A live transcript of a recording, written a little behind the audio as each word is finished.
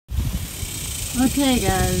Okay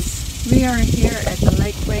guys, we are here at the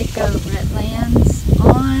Lake WACO wetlands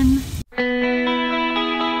on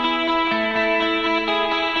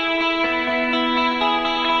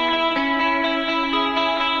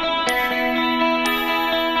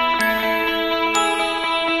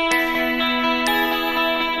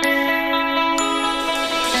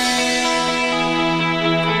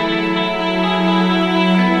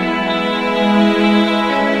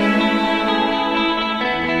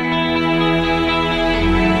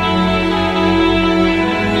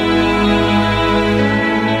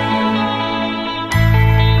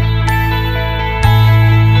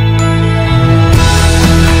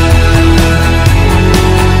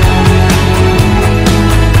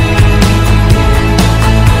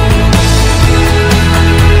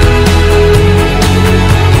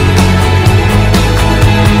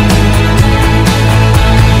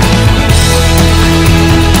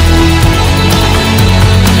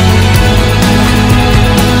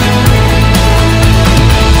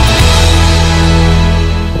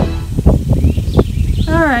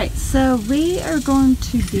So we are going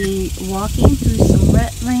to be walking through some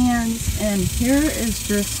wetlands, and here is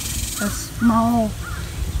just a small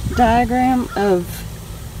diagram of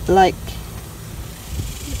like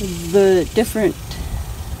the different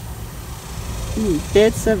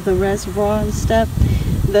bits of the reservoir and stuff.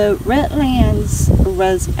 The wetlands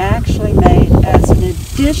was actually made as an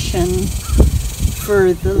addition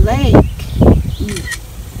for the lake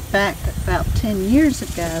back about 10 years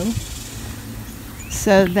ago,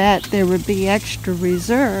 so that there would be extra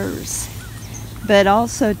reserves, but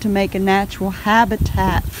also to make a natural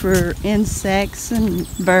habitat for insects and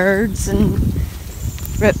birds and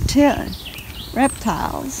reptiles.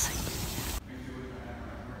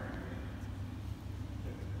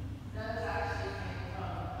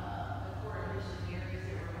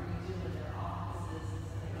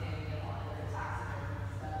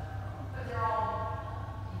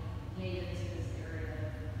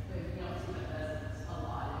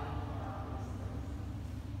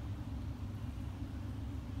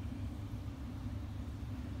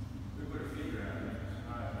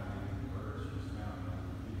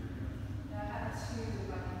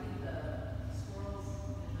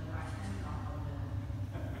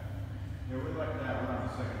 Yeah, we're like that. We're on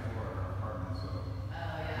the second floor of our apartment, so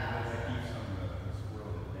that keeps some of the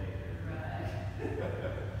squirrels at bay here. Right.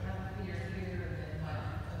 Have a feeder here and then like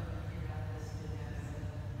over here at this business.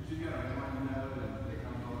 But you got a horned node and they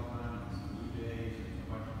come all the time, and some blue jays and a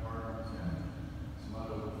bunch of parrots and some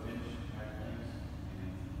other little finch type things.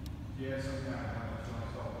 And yeah, some kind of like I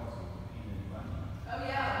saw once a painted bunny. Oh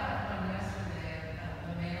yeah, I had one yesterday.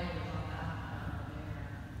 The male was on that there.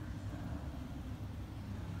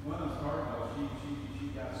 One of those cardinals, she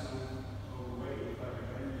got so overweight, it looked like a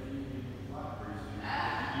baby, she didn't even fly pretty soon.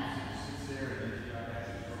 She sits there and then she got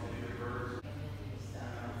actually go bigger birds.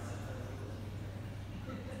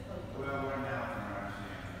 Well, right now, from what I'm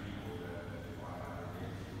seeing, the people that fly out there, they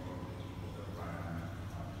see all the people that fly out there,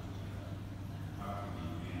 probably the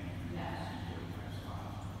CEO type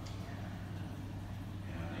spots. And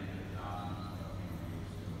I think that thousands of people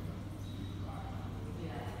are still super live.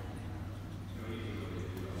 So easily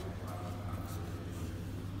they do it like 5 times a day.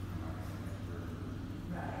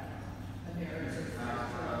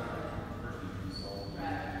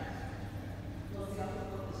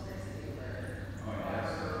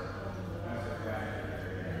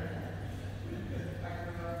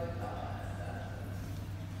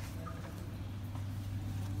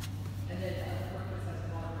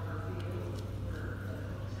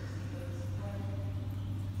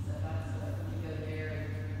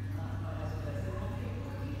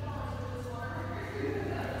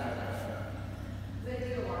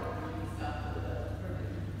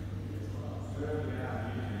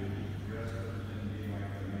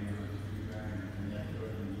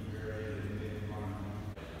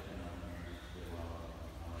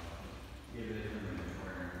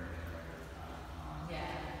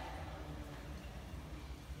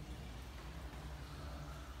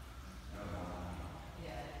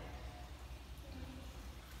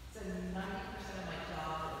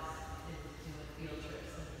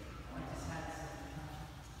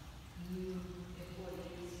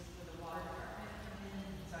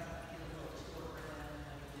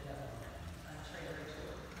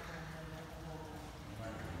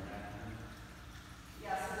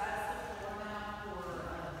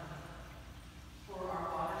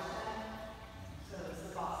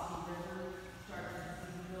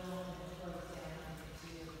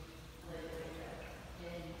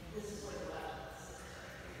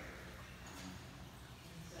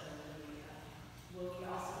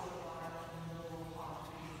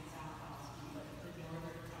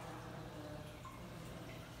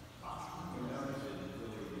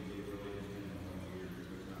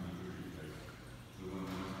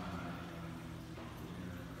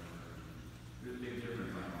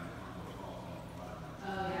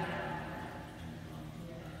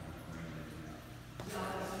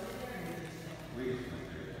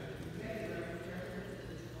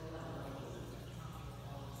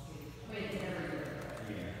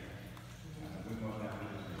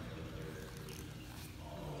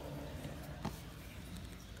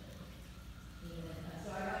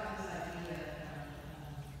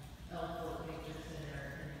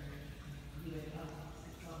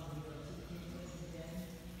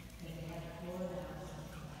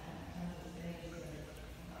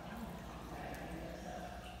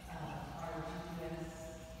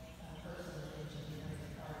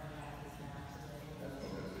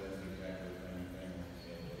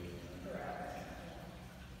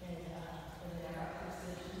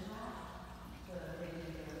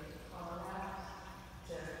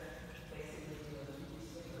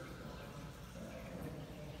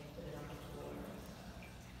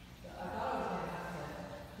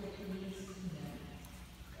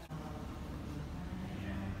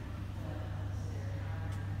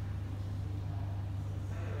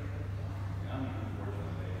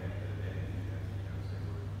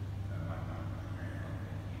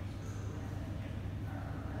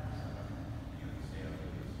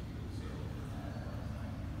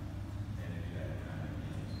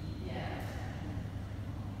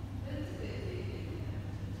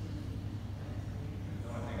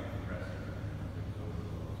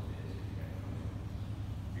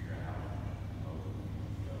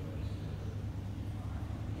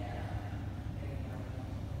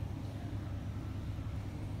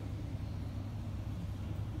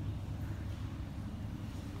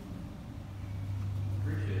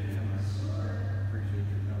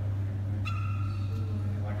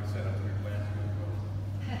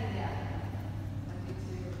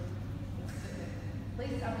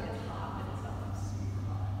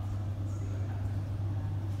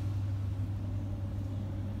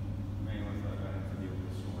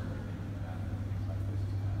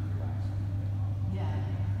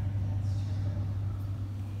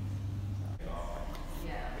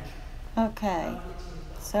 Okay,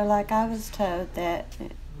 so like I was told that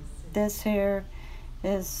this here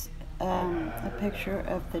is a picture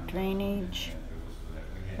of the drainage,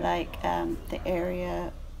 like the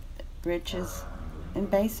area reaches,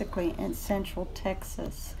 and basically in central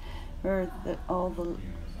Texas, where all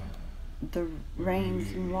the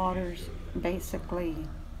rains and waters basically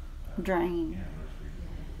drain.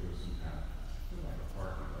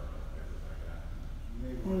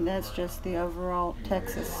 And that's just the overall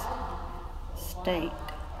Texas state.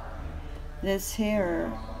 This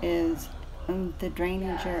here is the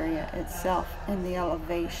drainage area itself and the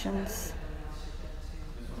elevations.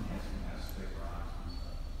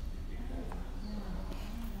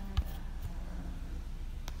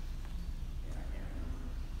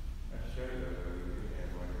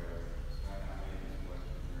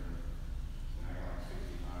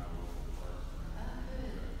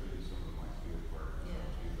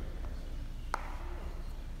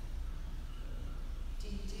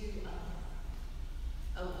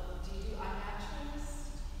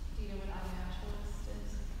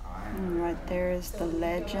 And right there is the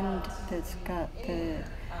legend that's got the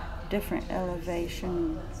different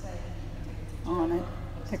elevation on it,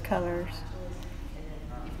 the colors.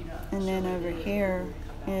 And then over here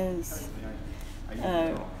is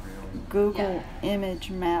a Google image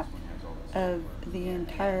map of the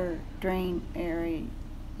entire drain area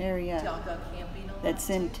that's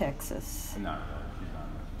in Texas.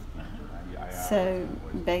 So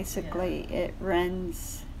basically it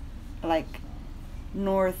runs like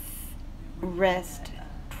northwest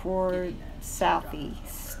toward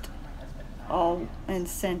southeast, all in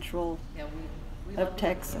central of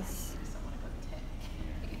Texas.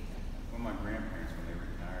 Well, my grandparents, when they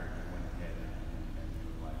retired, they went ahead and they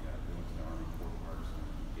were like doing some Army Corps parks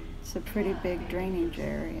and It's a pretty big drainage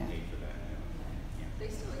area. They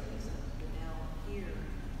still use it, but now here.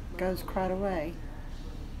 Goes quite a way.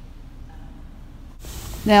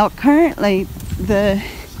 Now currently the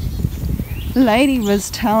lady was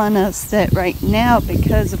telling us that right now,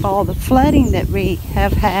 because of all the flooding that we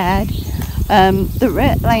have had, the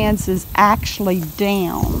wetlands is actually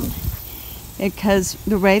down, because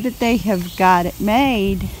the way that they have got it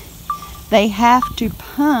made, they have to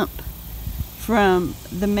pump from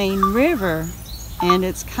the main river, and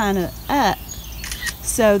it's kind of up.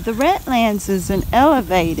 So the wetlands isn't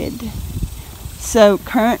elevated. So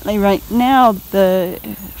currently right now the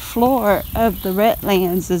floor of the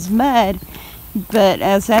wetlands is mud, but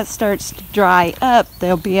as that starts to dry up,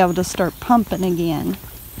 they'll be able to start pumping again.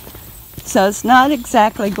 So it's not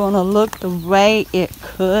exactly going to look the way it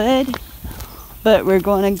could, but we're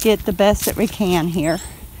going to get the best that we can here.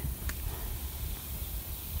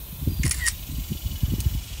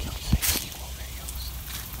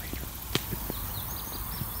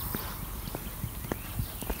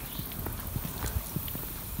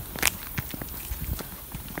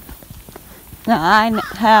 Now, I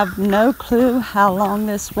have no clue how long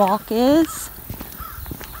this walk is,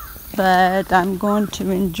 but I'm going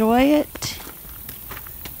to enjoy it,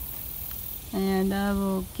 and I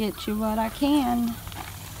will get you what I can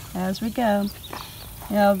as we go.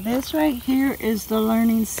 Now, this right here is the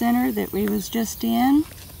learning center that we was just in.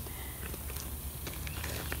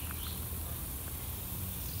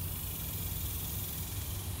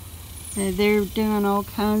 And they're doing all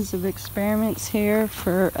kinds of experiments here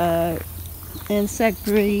for insect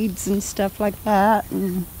breeds and stuff like that,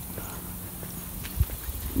 and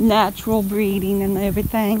natural breeding and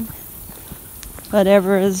everything.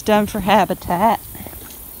 Whatever is done for habitat.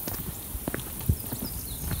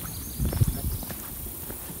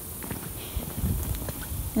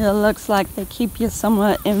 It looks like they keep you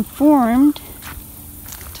somewhat informed.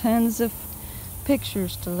 Tons of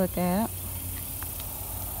pictures to look at.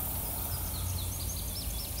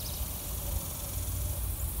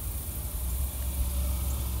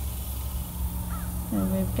 And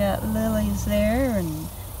we've got lilies there and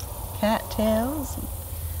cattails.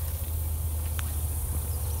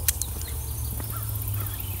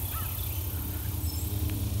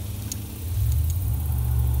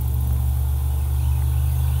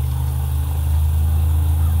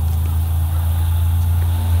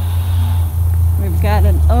 We've got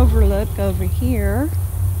an overlook over here.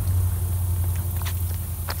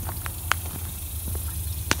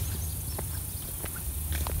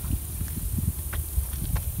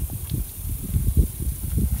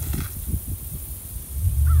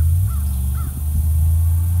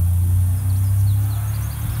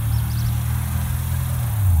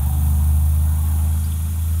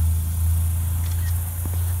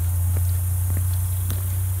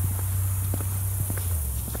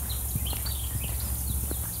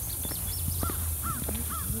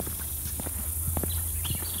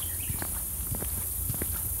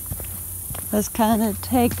 Let's kind of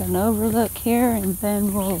take an overlook here, and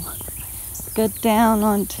then we'll go down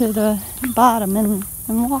onto the bottom and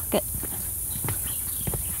walk it.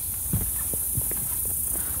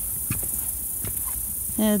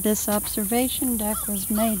 This observation deck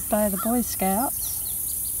was made by the Boy Scouts.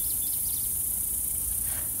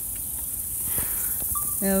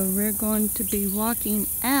 We're going to be walking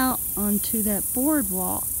out onto that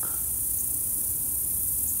boardwalk.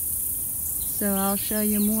 So I'll show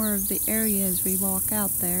you more of the area as we walk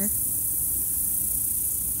out there.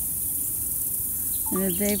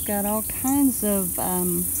 They've got all kinds of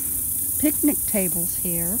picnic tables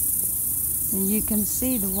here. And you can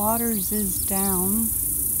see the waters is down.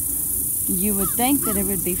 You would think that it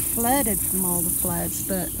would be flooded from all the floods,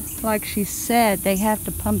 but like she said, they have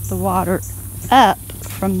to pump the water up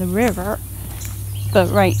from the river.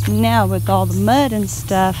 But right now, with all the mud and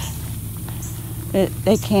stuff,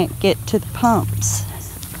 they can't get to the pumps.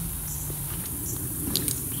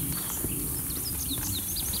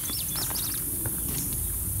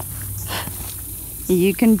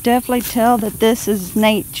 You can definitely tell that this is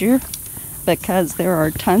nature because there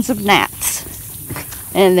are tons of gnats,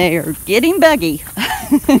 and they are getting buggy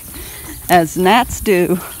as gnats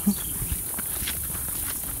do.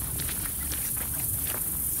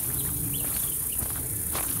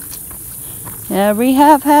 Yeah, we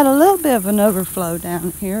have had a little bit of an overflow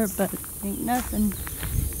down here, but ain't nothing.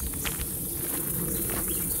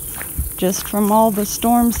 Just from all the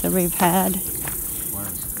storms that we've had. The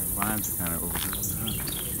lines are kind of overgrown,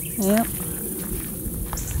 huh? Yep.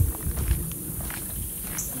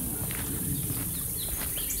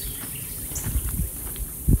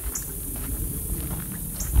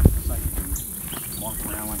 It's like you can walk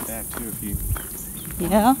around like that too if you...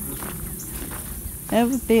 Yeah. That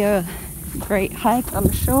would be a great hike, I'm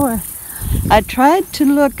sure. I tried to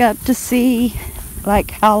look up to see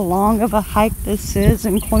like how long of a hike this is,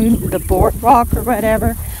 including the boardwalk or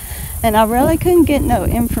whatever, and I really couldn't get no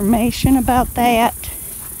information about that.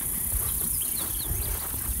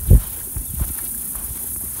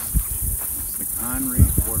 It's the Conry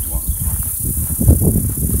Boardwalk.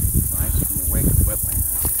 Rides from the WACO wetlands.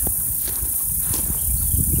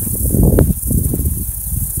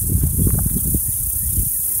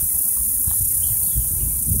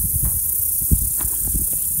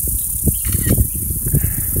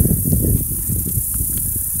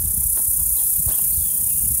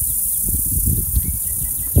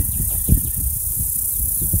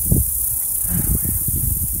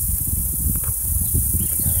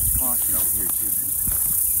 Caution over here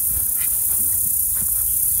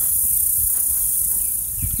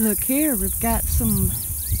too. Look here, we've got some,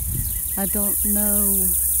 I don't know,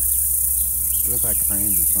 They look like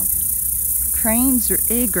cranes or something. cranes or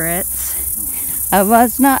egrets. I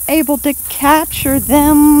was not able to capture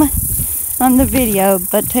them on the video,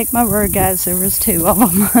 but take my word, guys, there was 2 of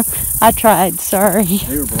them. I tried, sorry.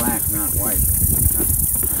 They were black, not white.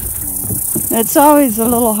 It's always a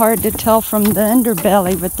little hard to tell from the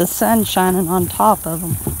underbelly with the sun shining on top of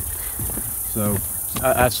them. So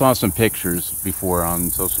I saw some pictures before on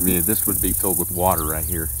social media. This would be filled with water right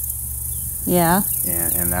here. Yeah.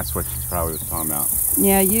 And that's what she probably was talking about.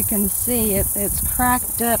 Yeah, you can see it's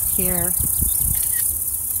cracked up here.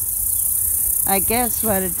 I guess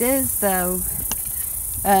what it is, though,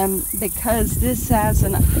 because this has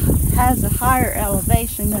a higher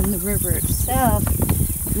elevation than the river itself,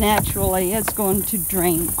 naturally it's going to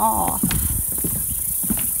drain off.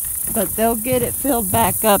 But they'll get it filled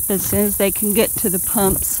back up as soon as they can get to the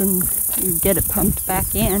pumps and get it pumped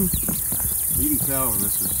back in. You can tell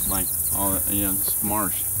this is like all, you know, this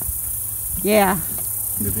marsh. Yeah.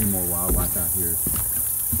 There'll be more wildlife out here.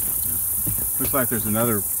 Looks like there's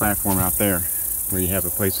another platform out there where you have a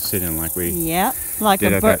place to sit in, like we Yep, like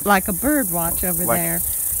did like a bird watch over there.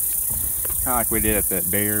 Kind of like we did at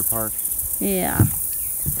that Bay Area Park. Yeah.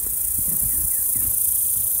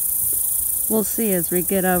 We'll see as we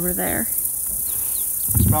get over there.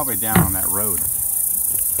 It's probably down on that road.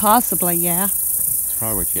 Possibly, yeah. That's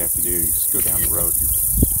probably what you have to do. You just go down the road and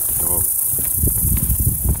go.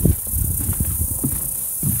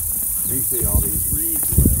 You see all these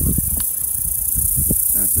reeds or whatever.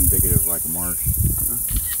 That's indicative of like a marsh.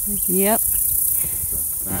 Yep. So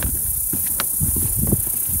that.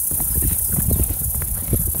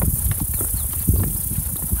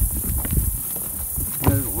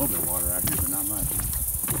 There's a little bit of water out here, but not much.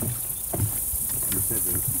 You said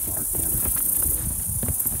there was some park damage over there.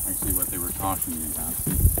 I see what they were talking about.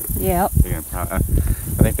 Yep. I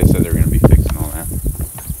think they said they were going to be fixing all that.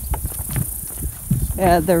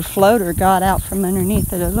 Yeah, their floater got out from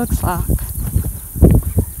underneath it, it looks like.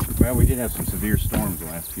 Well, we did have some severe storms the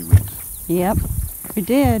last few weeks. Yep, we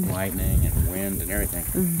did. Lightning and wind and everything.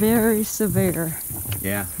 Very severe.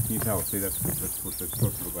 Yeah, you can tell. See, that's what they're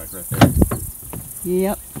supposed to look like right there.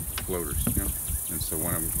 Yep. Floaters, you know. And so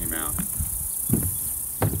one of them came out.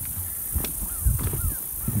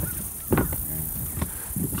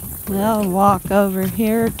 Well, walk over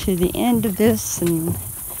here to the end of this and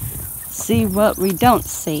see what we don't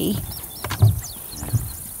see.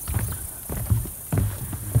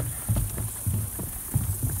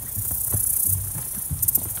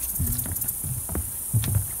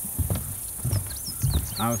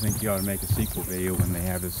 I would think you ought to make a sequel video when they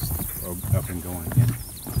have this up and going again.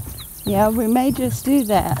 Yeah, we may just do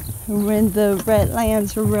that when the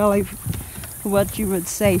wetlands are really, what you would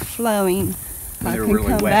say, flowing. I can really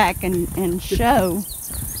come wet. back and show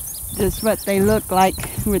just what they look like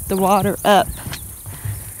with the water up.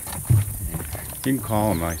 You can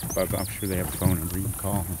call them, I'm sure they have a phone number. You can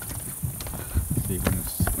call them. See when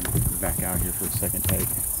it's back out here for a second take.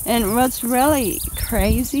 And what's really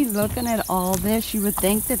crazy looking at all this, you would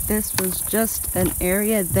think that this was just an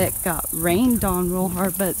area that got rained on real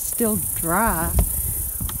hard, but it's still dry.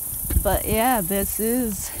 But yeah, this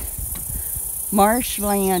is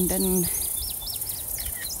marshland and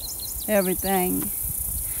everything.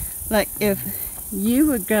 Like if you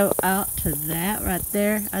would go out to that right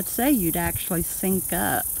there, I'd say you'd actually sink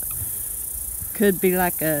up. Could be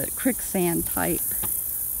like a quicksand type.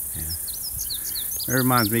 It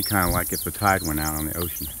reminds me kind of like if the tide went out on the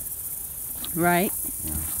ocean. Right?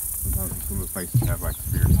 You know, sometimes some of the places have like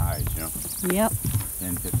severe tides, you know. Yep.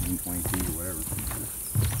 10, 15, 20 feet or whatever.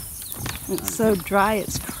 It's so dry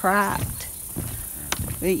it's cracked.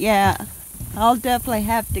 But yeah, I'll definitely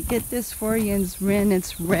have to get this for you when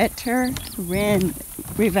it's wetter. When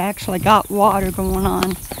we've actually got water going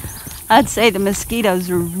on. I'd say the mosquitoes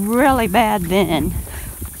are really bad then.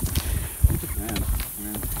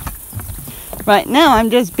 Right now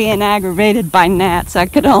I'm just being aggravated by gnats. I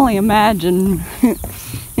could only imagine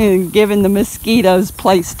giving the mosquitoes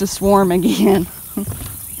place to swarm again.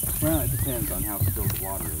 Well, it depends on how still the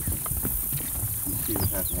water is.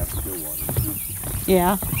 Mosquitoes have to have still water. You know?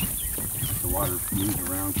 Yeah. The water moves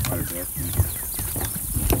around quite a bit.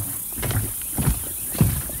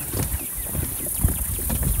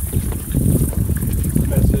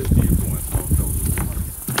 That's it, beautiful when it's all filled with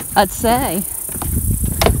water. I'd say.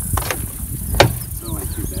 It's not like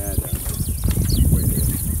too bad the way it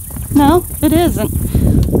is. No, it isn't.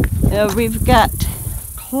 We've got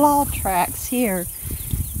claw tracks here.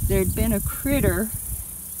 There'd been a critter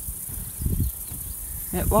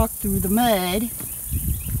that walked through the mud.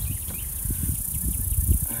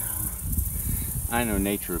 I know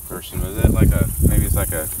nature person. Was that like maybe it's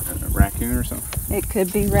like a raccoon or something? It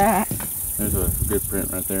could be rat. There's a good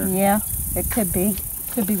print right there. Yeah, it could be.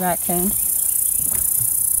 Could be raccoon.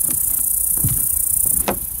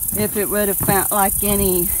 If it would have found like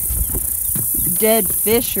any dead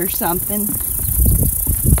fish or something,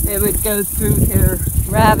 it would go through here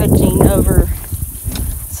ravaging over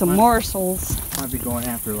some morsels. Might be going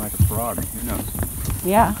after like a frog, who knows?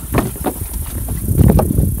 Yeah.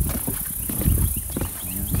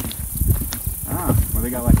 Ah, well they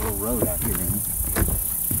got like a little road out here, isn't it?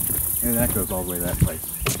 Yeah, that goes all the way to that place.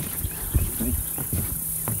 See?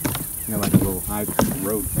 You got like a little high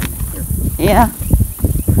road thing here. Yeah.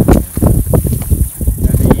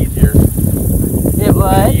 That'd be easier. It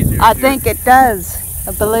would. Easier I to- think it does.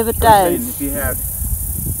 I believe it I'm saying does. if you had,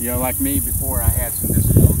 you know, like me before I had some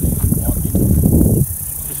disability with walking,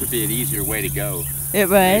 this would be an easier way to go. It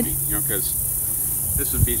would. Maybe, you know, because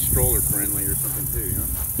this would be stroller friendly or something too, you know?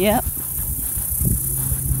 Yep.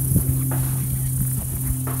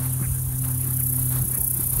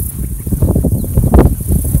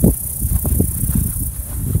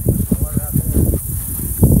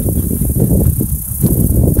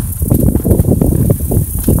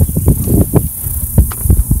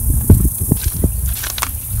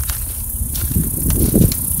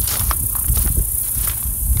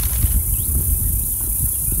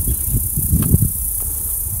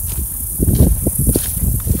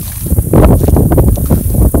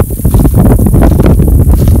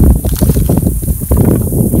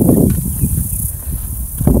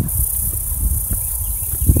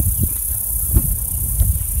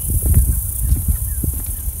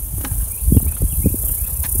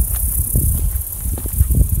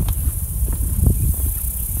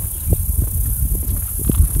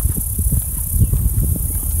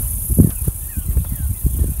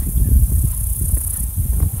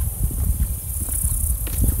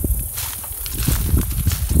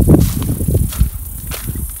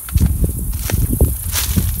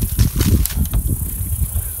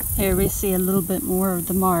 Here we see a little bit more of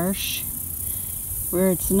the marsh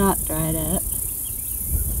where it's not dried up.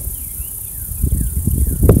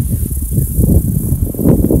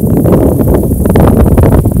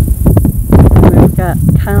 And we've got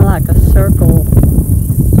kind of like a circle,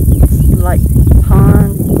 like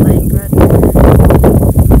pond, lake right there.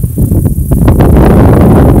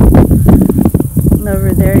 And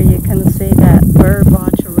over there you can see that bird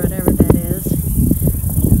watch or whatever that is.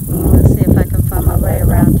 Let's see if I can find my way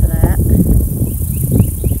around to that.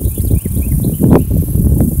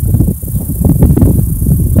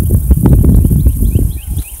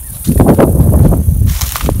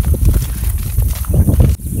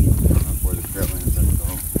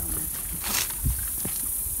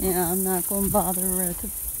 Yeah, I'm not going to bother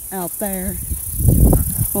with out there.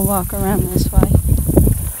 We'll walk around this way.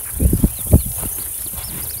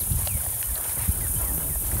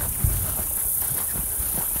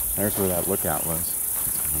 There's where that lookout was.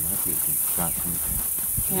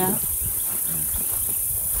 Yeah.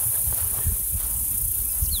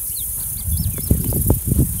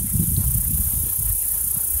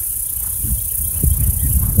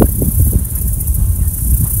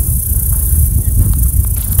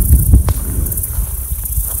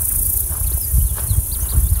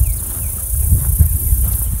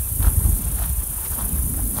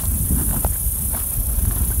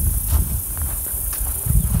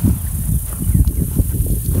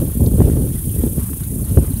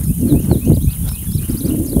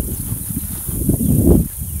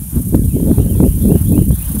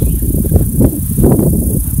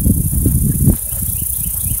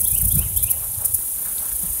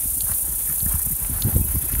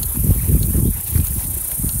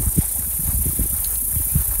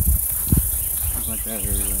 Like that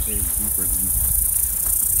area right there is deeper than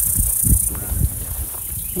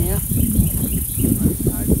Yeah.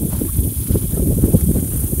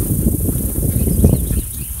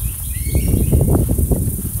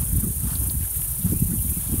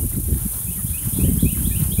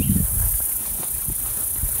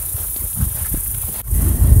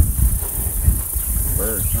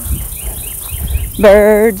 birds, huh?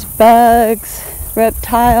 Birds, bugs,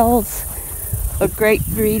 reptiles, a great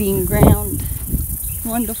breeding ground,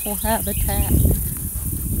 wonderful habitat.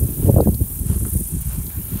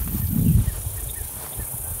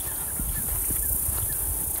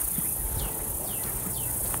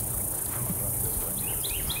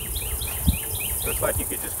 Looks like you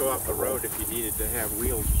could just go off the road if you needed to have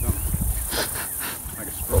wheels or something. Like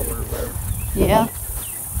a stroller or whatever. Yeah.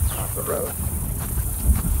 Off the road.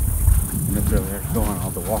 And it's over there going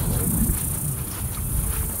off the walkway.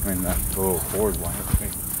 I mean, that little boardwalk.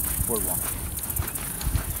 Boardwalk.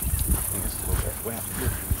 I think it's a little bit wet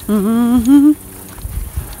here. Mm-hmm.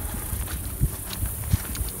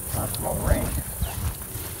 Not small rain.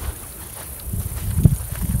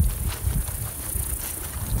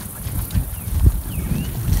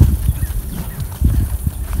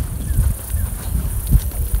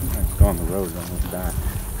 toes almost die.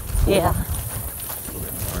 Yeah.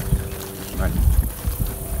 Right.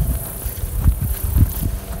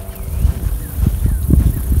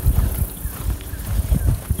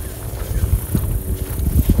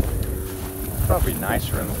 It's probably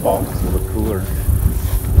nicer in the fall because it's a little cooler.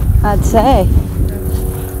 I'd say.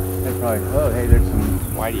 They probably, oh hey, there's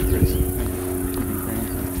some white egrets.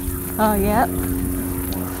 Oh, yep.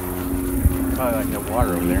 Probably like no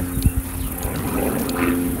water over there.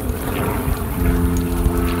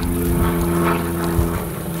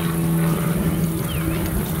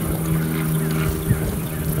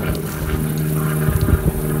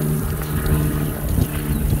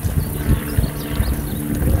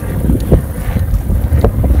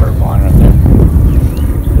 Bird flying right there.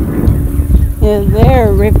 Yeah,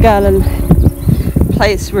 there we've got a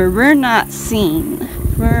place where we're not seen.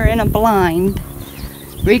 We're in a blind.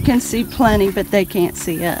 We can see plenty, but they can't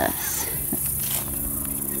see us.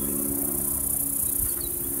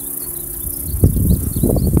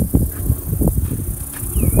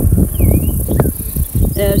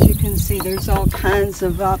 As you can see, there's all kinds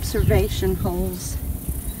of observation holes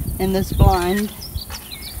in this blind.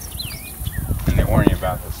 And they warn you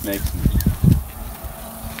about the snakes.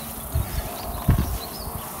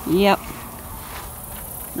 Yep.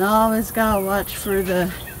 Always gotta watch for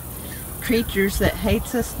the creatures that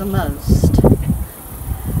hates us the most.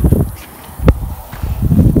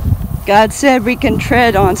 God said we can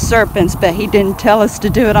tread on serpents, but he didn't tell us to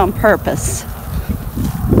do it on purpose. I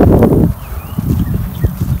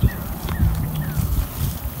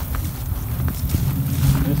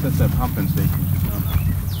guess that's that pumping station.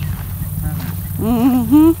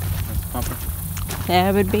 Mm-hmm. That's pumping.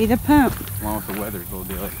 That would be the pump. Along with the weather's a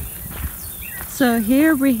little deal. So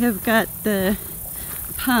here we have got the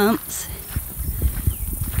pumps,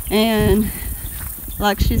 and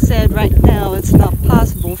like she said, right now it's not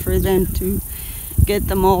possible for them to get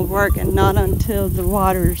them all working, not until the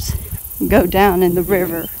waters go down in the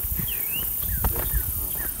river.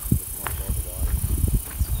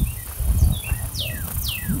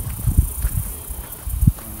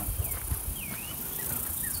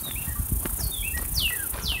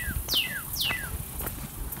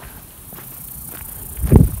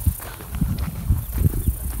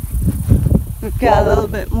 We've got a little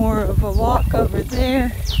bit more of a walk over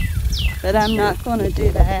there, but I'm not going to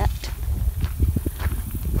do that.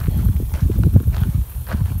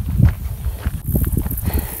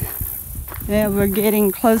 Yeah, we're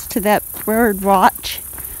getting close to that bird watch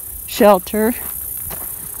shelter.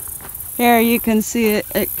 Here you can see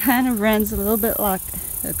it kind of runs a little bit like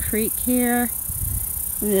a creek here.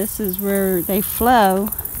 This is where they flow.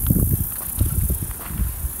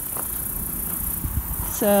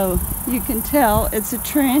 So you can tell it's a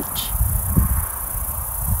trench.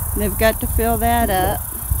 They've got to fill that up.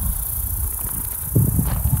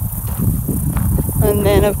 And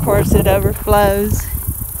then of course it overflows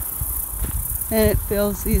and it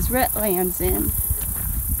fills these wetlands in.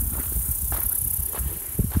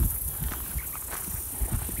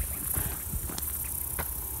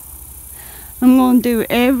 I'm going to do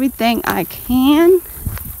everything I can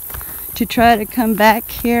to try to come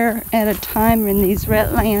back here at a time when these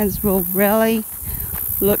wetlands will really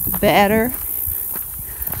look better.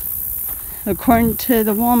 According to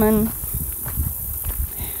the woman,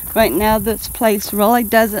 right now this place really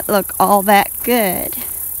doesn't look all that good.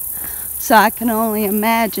 So I can only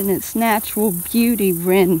imagine its natural beauty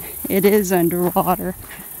when it is underwater.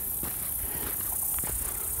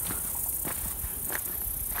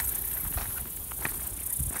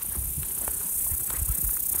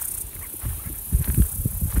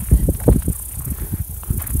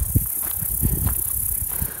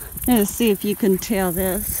 Let's see if you can tell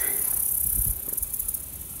this.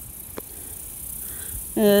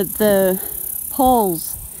 The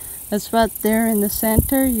poles, that's right there in the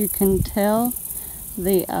center. You can tell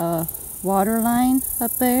the water line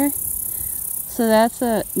up there. So that's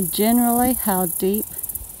generally how deep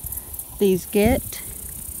these get.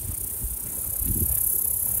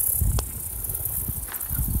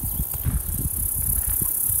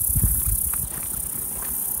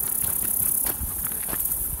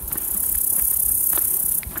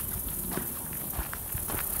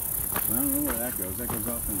 I don't know where that goes. That goes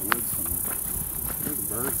off in the woods somewhere. There's a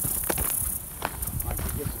bird. I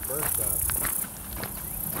could get some bird stuff.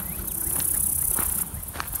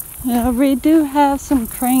 Yeah, we do have some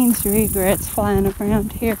cranes or egrets flying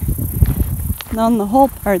around here. And on the whole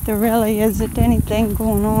part, there really isn't anything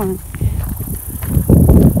going on.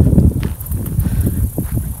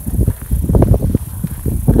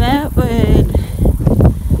 That would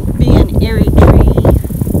be an eerie tree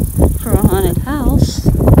for a haunted house.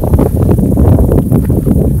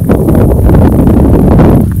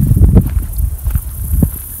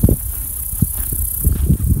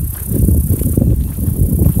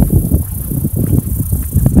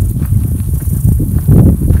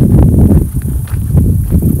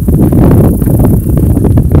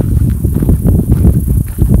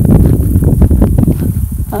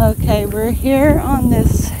 Okay, we're here on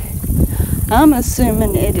this, I'm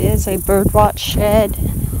assuming it is a birdwatch shed.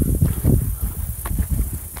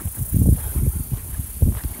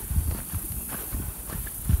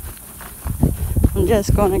 I'm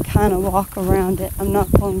just going to kind of walk around it. I'm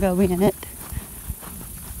not going to go in it.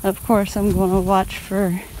 Of course, I'm going to watch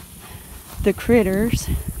for the critters.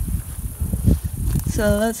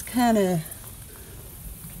 So let's kind of,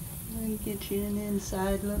 let me get you an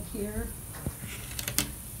inside look here.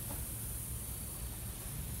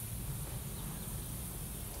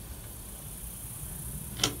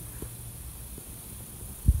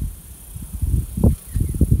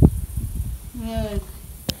 Yeah, it'd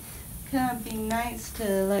kind of be nice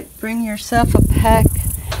to like bring yourself a pack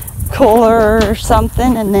cooler or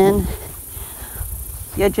something, and then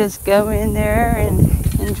you just go in there and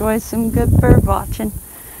enjoy some good bird watching.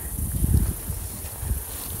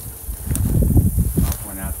 I'll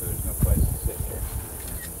point out that there's no place to sit here.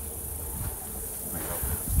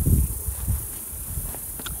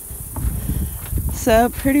 So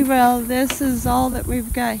pretty well, this is all that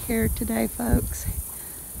we've got here today, folks.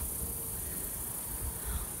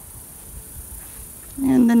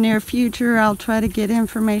 In the near future, I'll try to get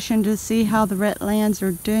information to see how the wetlands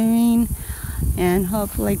are doing, and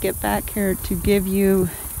hopefully get back here to give you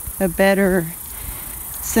a better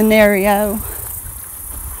scenario.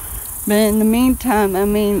 But in the meantime, I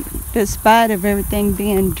mean, despite of everything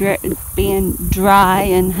being dry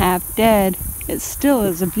and half dead, it still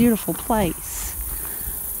is a beautiful place.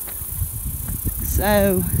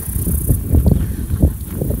 So,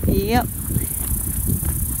 yep.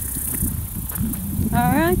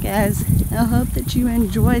 Alright guys, I hope that you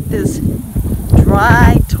enjoyed this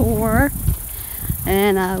dry tour,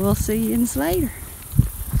 and I will see you later.